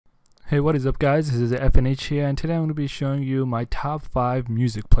Hey, what is up, guys? This is FNH here, and today I'm going to be showing you my top 5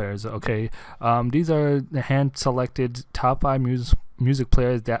 music players. Okay, these are the hand-selected top 5 music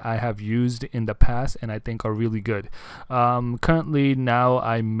players that I have used in the past and I think are really good. Currently now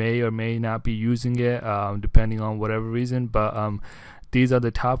I may or may not be using it, depending on whatever reason, but these are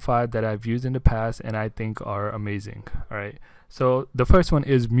the top 5 that I've used in the past and I think are amazing. All right, so the first one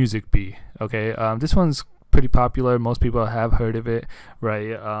is Music Bee. Okay, this one's pretty popular. Most people have heard of it,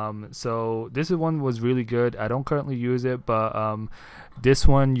 right? So this one was really good. I don't currently use it, but this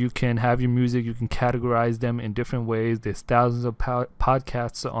one, you can have your music, you can categorize them in different ways. There's thousands of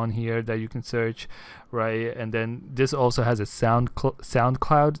podcasts on here that you can search, right? And then this also has a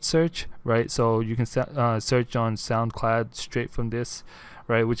SoundCloud search, right? So you can search on SoundCloud straight from this,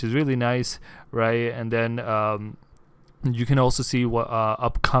 right? Which is really nice, right? And then you can also see what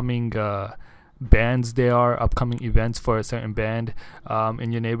upcoming bands there are, upcoming events for a certain band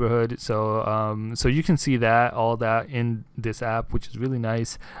in your neighborhood. So so you can see that, all that in this app, which is really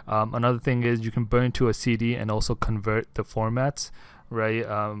nice. Another thing is you can burn to a CD and also convert the formats, right?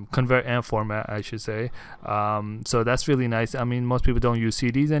 Convert and format, I should say. So that's really nice. I mean, most people don't use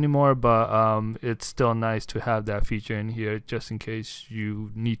CDs anymore, but it's still nice to have that feature in here just in case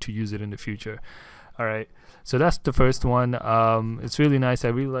you need to use it in the future. All right, so that's the first one. It's really nice. I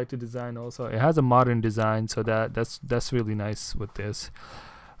really like the design also. It has a modern design, so that's really nice with this.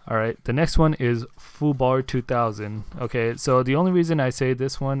 All right, the next one is Foobar 2000. Okay, so the only reason I say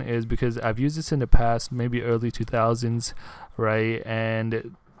this one is because I've used this in the past, maybe early 2000s, right?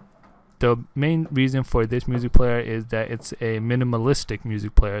 And the main reason for this music player is that it's a minimalistic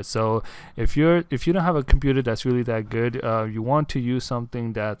music player. So if you don't have a computer that's really that good, you want to use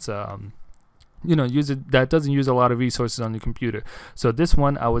something that's that doesn't use a lot of resources on your computer. So this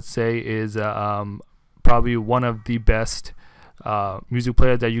one, I would say, is probably one of the best music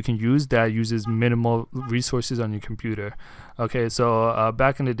players that you can use that uses minimal resources on your computer. Okay, so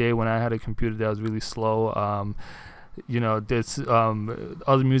back in the day when I had a computer that was really slow, this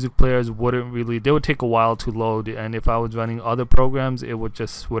other music players they would take a while to load, and if I was running other programs, it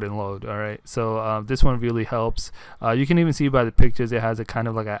wouldn't load. All right, so this one really helps. You can even see by the pictures it has a kind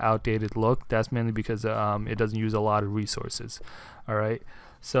of like an outdated look. That's mainly because it doesn't use a lot of resources. All right,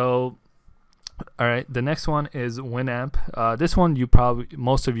 so the next one is Winamp. This one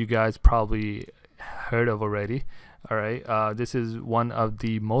most of you guys probably heard of already. All right, this is one of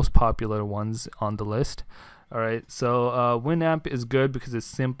the most popular ones on the list. Alright, so Winamp is good because it's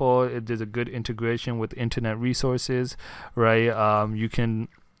simple. There's a good integration with internet resources, right? You can,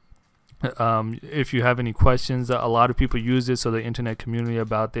 if you have any questions, a lot of people use this, so the internet community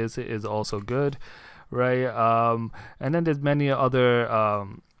about this is also good, right? And then there's many other,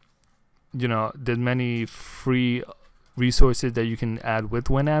 there's many free resources that you can add with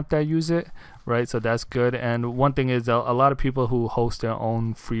Winamp that use it, right? So that's good. And one thing is a lot of people who host their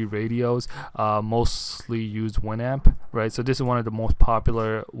own free radios mostly use Winamp, right? So this is one of the more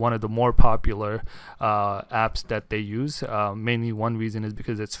popular apps that they use. Mainly one reason is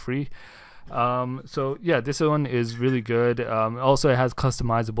because it's free. So yeah, this one is really good. Also, it has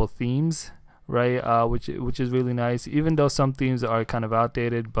customizable themes, right? Which is really nice, even though some themes are kind of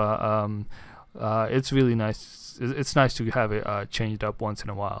outdated, but it's really nice. It's nice to have it changed up once in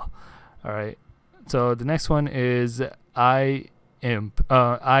a while. All right, so the next one is AIMP.ru.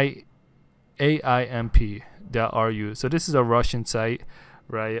 So this is a Russian site,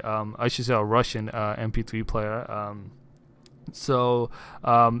 right? I should say a Russian MP3 player. So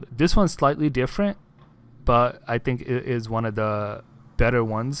this one's slightly different, but I think it is one of the better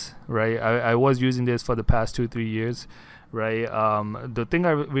ones, right? I was using this for the past 2-3 years, right? The thing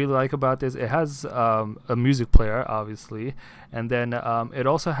I really like about this, it has a music player, obviously, and then it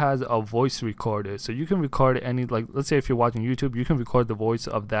also has a voice recorder, so you can record any, like, let's say if you're watching YouTube, you can record the voice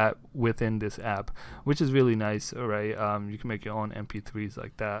of that within this app, which is really nice, right? You can make your own MP3s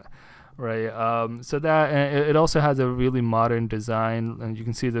like that, right? So that, and it also has a really modern design, and you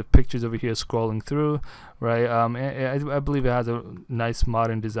can see the pictures over here scrolling through, right? I believe it has a nice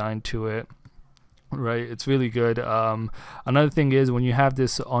modern design to it, right? It's really good. Another thing is when you have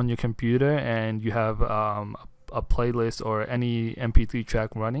this on your computer and you have a playlist or any MP3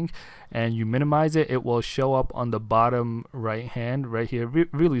 track running and you minimize it, it will show up on the bottom right hand right here,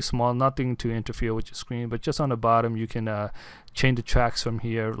 really small, nothing to interfere with your screen, but just on the bottom you can change the tracks from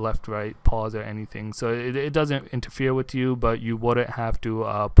here, left, right, pause, or anything. So it doesn't interfere with you, but you wouldn't have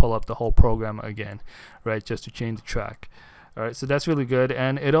to pull up the whole program again, right, just to change the track. All right, so that's really good,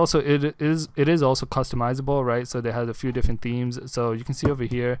 and it is also customizable, right? So it has a few different themes. So you can see over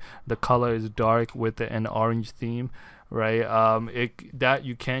here the color is dark with an orange theme, right? That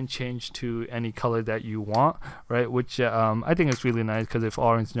you can change to any color that you want, right? Which I think is really nice, because if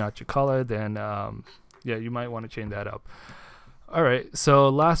orange is not your color, then yeah, you might want to change that up. All right, so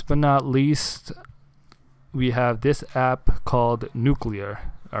last but not least, we have this app called Nuclear.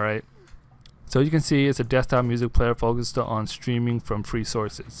 All right, so you can see it's a desktop music player focused on streaming from free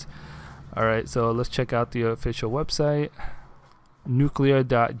sources. All right, so let's check out the official website,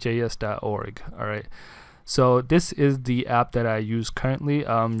 nuclear.js.org. All right, so this is the app that I use currently.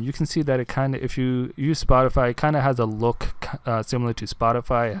 You can see that it kind of, if you use Spotify, it kind of has a look similar to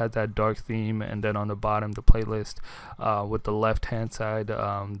Spotify. It has that dark theme, and then on the bottom, the playlist, with the left hand side,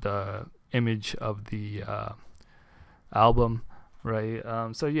 the image of the album, right?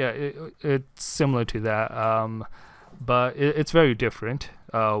 So yeah, it's similar to that, but it's very different.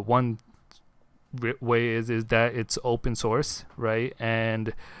 One way is that it's open source, right?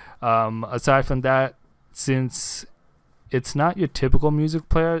 And aside from that, since it's not your typical music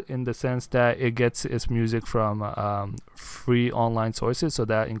player in the sense that it gets its music from free online sources, so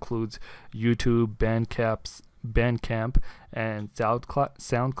that includes YouTube, Bandcamp, and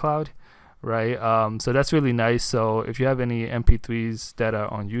SoundCloud, right? So that's really nice. So if you have any MP3s that are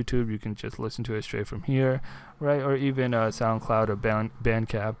on YouTube, you can just listen to it straight from here, right? Or even SoundCloud or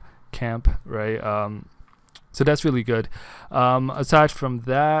Bandcamp, right? So that's really good. Aside from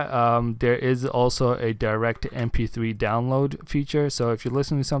that, there is also a direct MP3 download feature. So if you're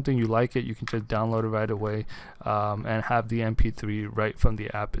listening to something, you like it, you can just download it right away, and have the MP3 right from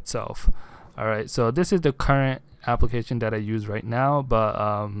the app itself. All right, so this is the current application that I use right now, but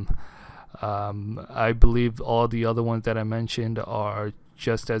I believe all the other ones that I mentioned are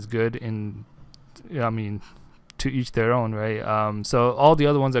just as good. To each their own, right? So all the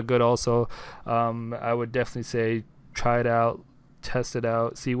other ones are good also. I would definitely say try it out, test it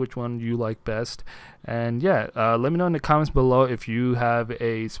out, see which one you like best, and yeah, let me know in the comments below if you have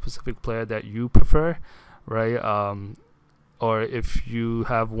a specific player that you prefer, right? Or if you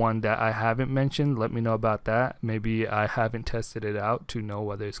have one that I haven't mentioned, let me know about that. Maybe I haven't tested it out to know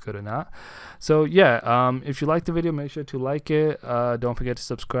whether it's good or not. So yeah, if you like the video, make sure to like it. Don't forget to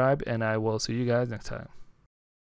subscribe, and I will see you guys next time.